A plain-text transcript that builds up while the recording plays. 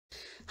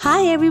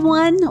Hi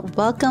everyone,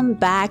 welcome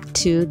back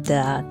to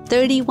the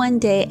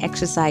 31-day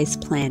exercise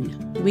plan.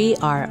 We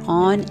are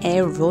on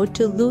a road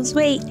to lose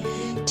weight.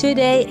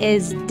 Today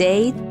is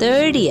day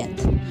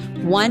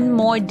 30th. One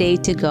more day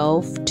to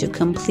go to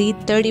complete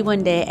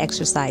 31-day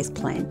exercise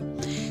plan.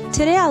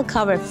 Today I'll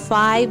cover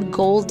 5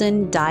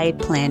 golden diet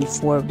plans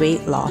for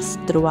weight loss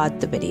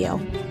throughout the video.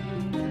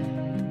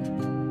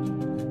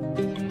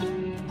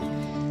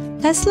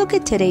 Let's look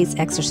at today's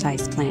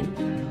exercise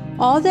plan.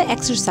 All the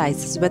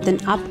exercises with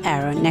an up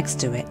arrow next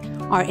to it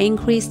are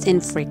increased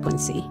in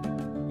frequency.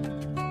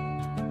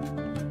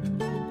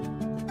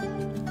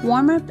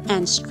 Warm-up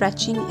and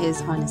stretching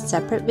is on a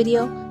separate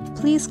video.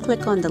 Please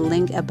click on the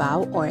link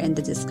above or in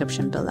the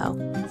description below.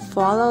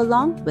 Follow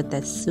along with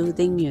the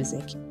soothing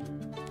music.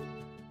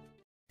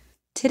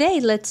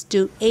 Today, let's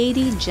do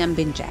 80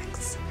 jumping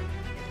jacks.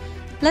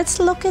 Let's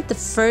look at the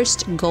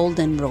first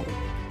golden rule.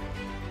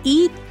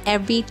 Eat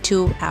every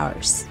 2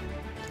 hours.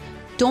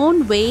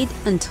 Don't wait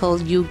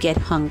until you get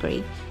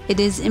hungry. It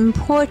is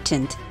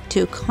important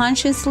to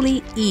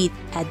consciously eat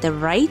at the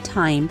right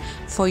time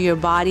for your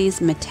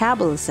body's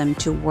metabolism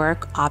to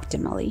work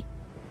optimally.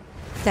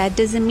 That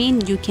doesn't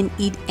mean you can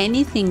eat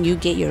anything you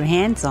get your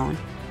hands on.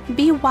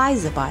 Be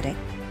wise about it.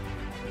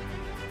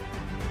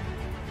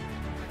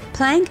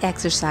 Plank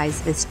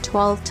exercise is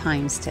 12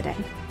 times today.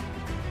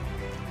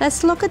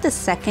 Let's look at the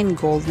second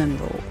golden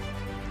rule.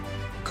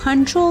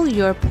 Control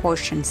your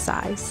portion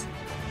size.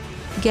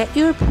 Get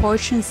your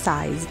portion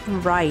size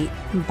right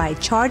by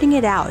charting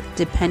it out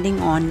depending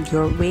on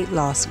your weight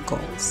loss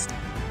goals.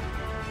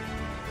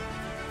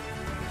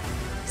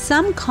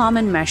 Some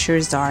common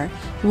measures are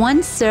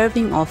 1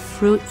 serving of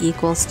fruit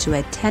equals to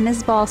a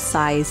tennis ball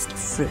sized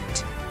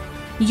fruit.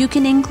 You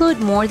can include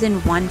more than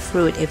 1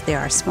 fruit if they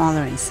are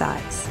smaller in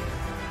size.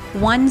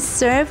 1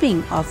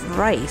 serving of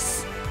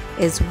rice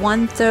is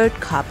 1/3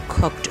 cup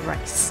cooked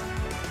rice.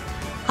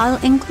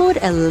 I'll include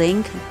a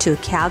link to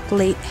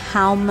calculate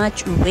how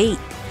much weight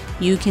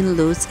you can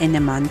lose in a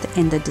month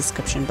in the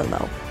description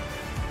below.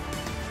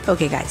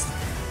 Okay guys,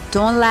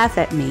 don't laugh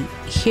at me.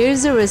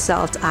 Here's the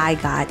result I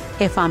got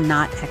if I'm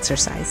not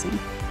exercising.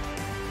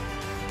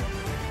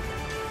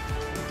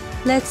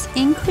 Let's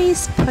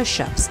increase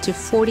push-ups to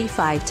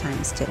 45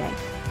 times today.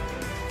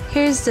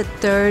 Here's the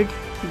third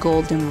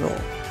golden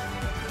rule.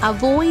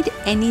 Avoid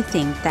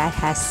anything that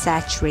has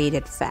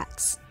saturated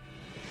fats.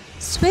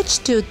 Switch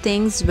to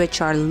things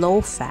which are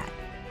low fat.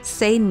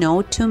 Say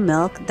no to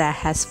milk that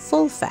has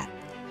full fat.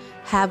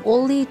 Have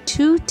only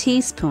 2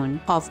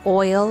 teaspoons of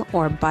oil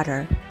or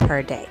butter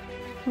per day.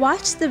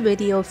 Watch the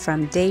video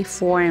from day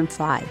 4 and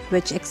 5,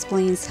 which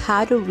explains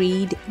how to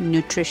read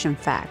nutrition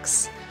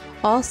facts.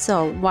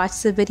 Also,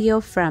 watch the video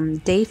from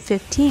day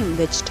 15,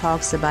 which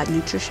talks about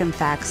nutrition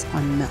facts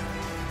on milk.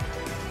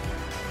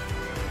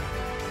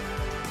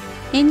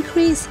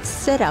 Increase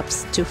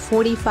sit-ups to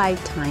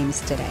 45 times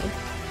today.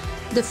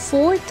 The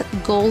 4th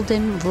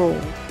golden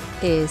rule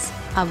is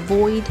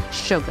avoid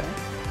sugar.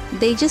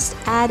 They just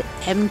add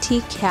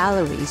empty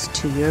calories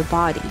to your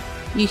body.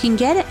 You can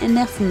get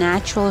enough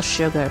natural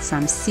sugar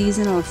from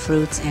seasonal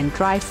fruits and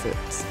dry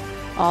fruits.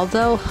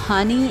 Although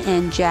honey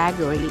and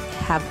jaggery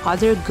have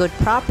other good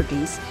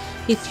properties,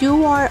 if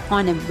you are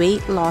on a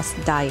weight loss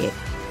diet,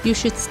 you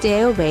should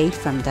stay away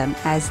from them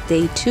as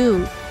they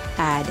too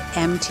add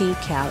empty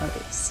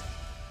calories.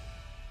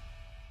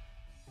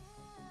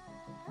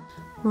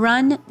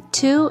 Run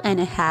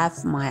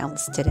 2.5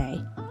 miles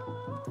today.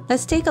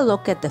 Let's take a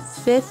look at the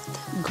 5th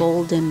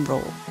golden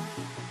rule.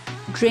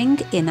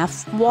 Drink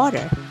enough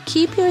water.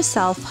 Keep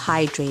yourself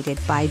hydrated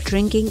by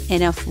drinking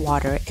enough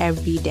water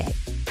every day.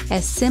 A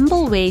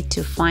simple way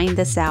to find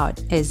this out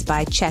is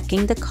by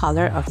checking the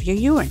color of your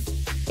urine.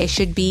 It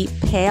should be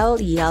pale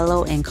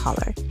yellow in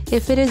color.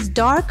 If it is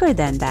darker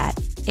than that,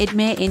 it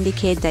may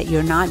indicate that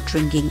you're not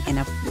drinking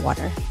enough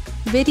water.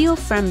 Video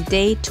from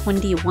day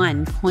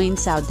 21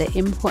 points out the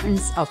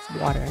importance of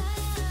water.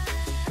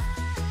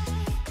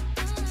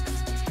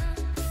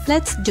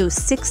 Let's do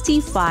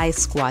 65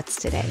 squats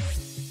today.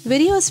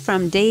 Videos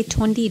from day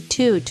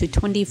 22 to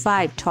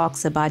 25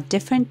 talks about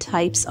different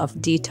types of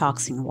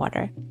detoxing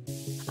water.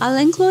 I'll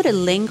include a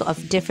link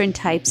of different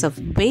types of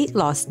weight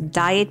loss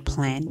diet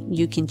plan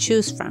you can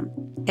choose from.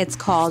 It's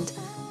called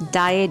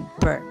Diet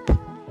Burp.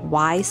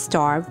 Why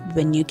starve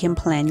when you can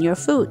plan your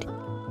food?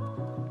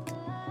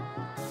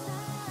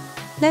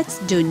 Let's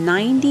do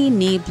 90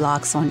 knee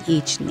blocks on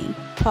each knee.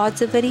 Pause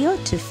the video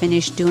to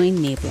finish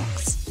doing knee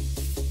blocks.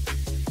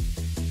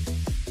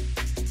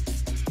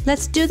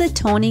 Let's do the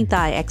toning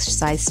thigh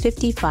exercise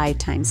 55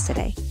 times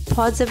today.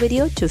 Pause the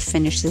video to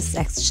finish this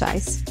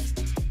exercise.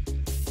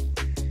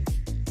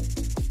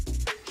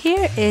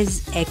 Here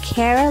is a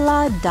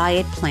Kerala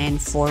diet plan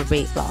for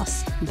weight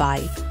loss by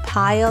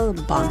Payal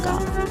Bangal.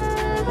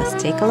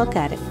 Let's take a look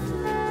at it.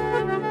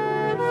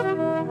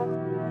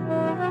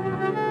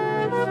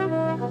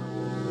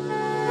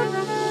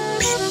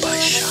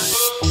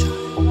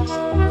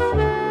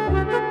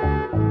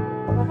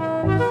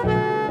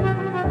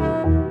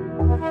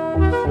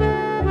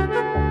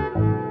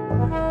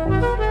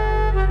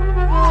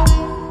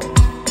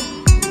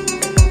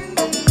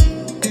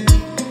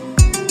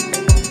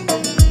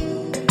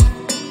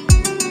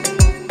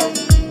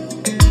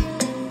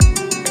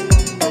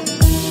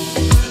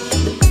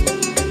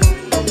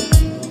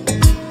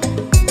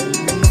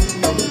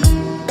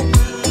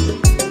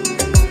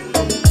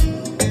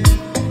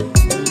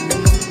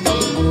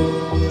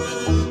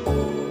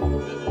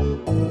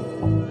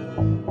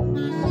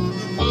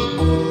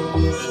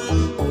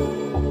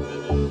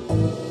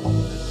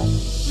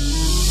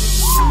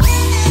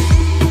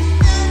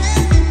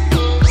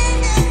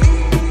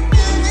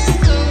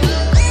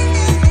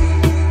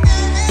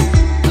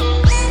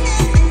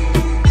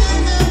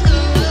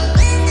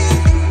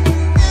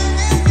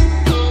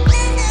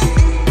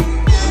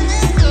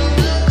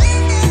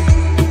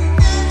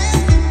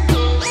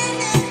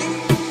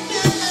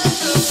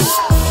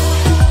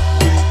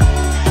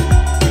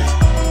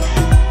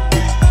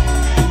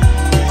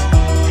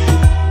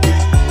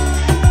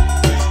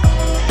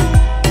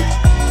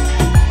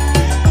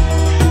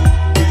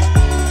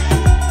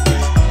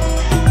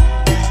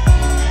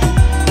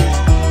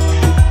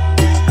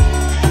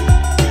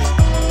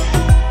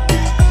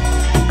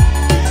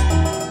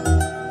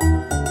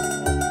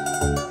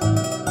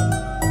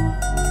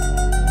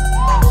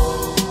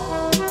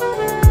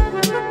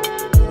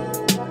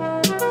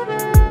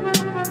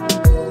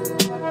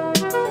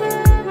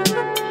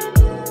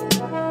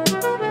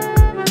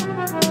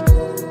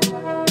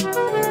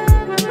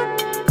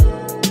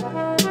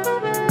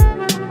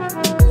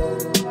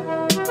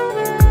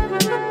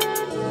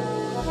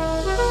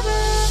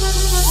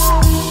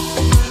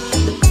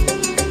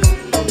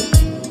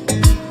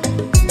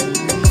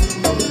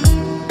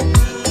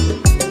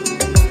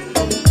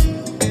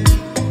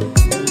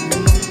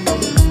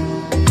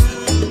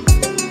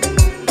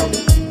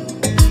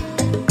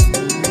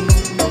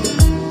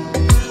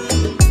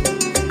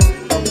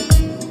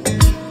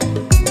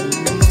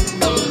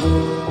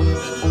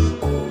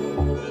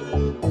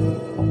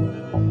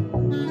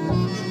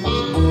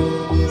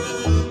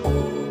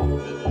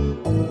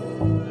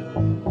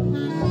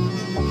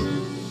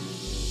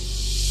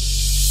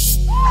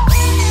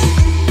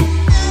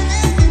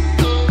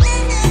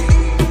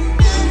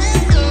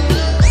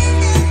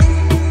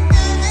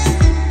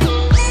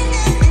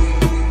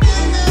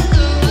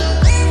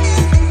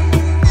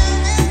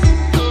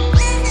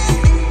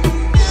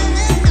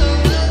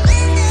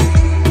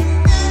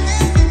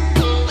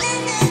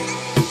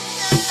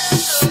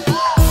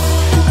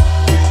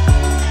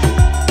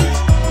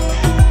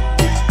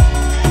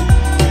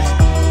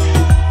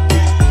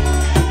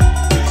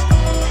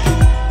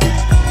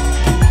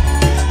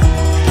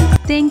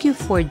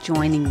 for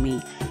joining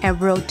me at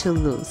Road to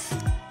Lose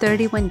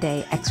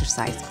 31-Day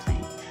Exercise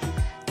Plan.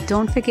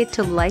 Don't forget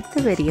to like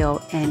the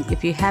video, and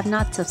if you have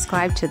not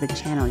subscribed to the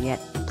channel yet,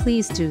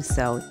 please do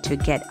so to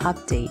get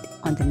update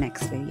on the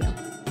next video.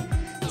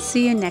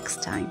 See you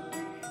next time.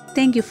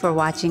 Thank you for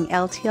watching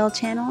LTL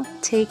channel.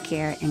 Take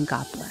care and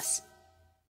God bless.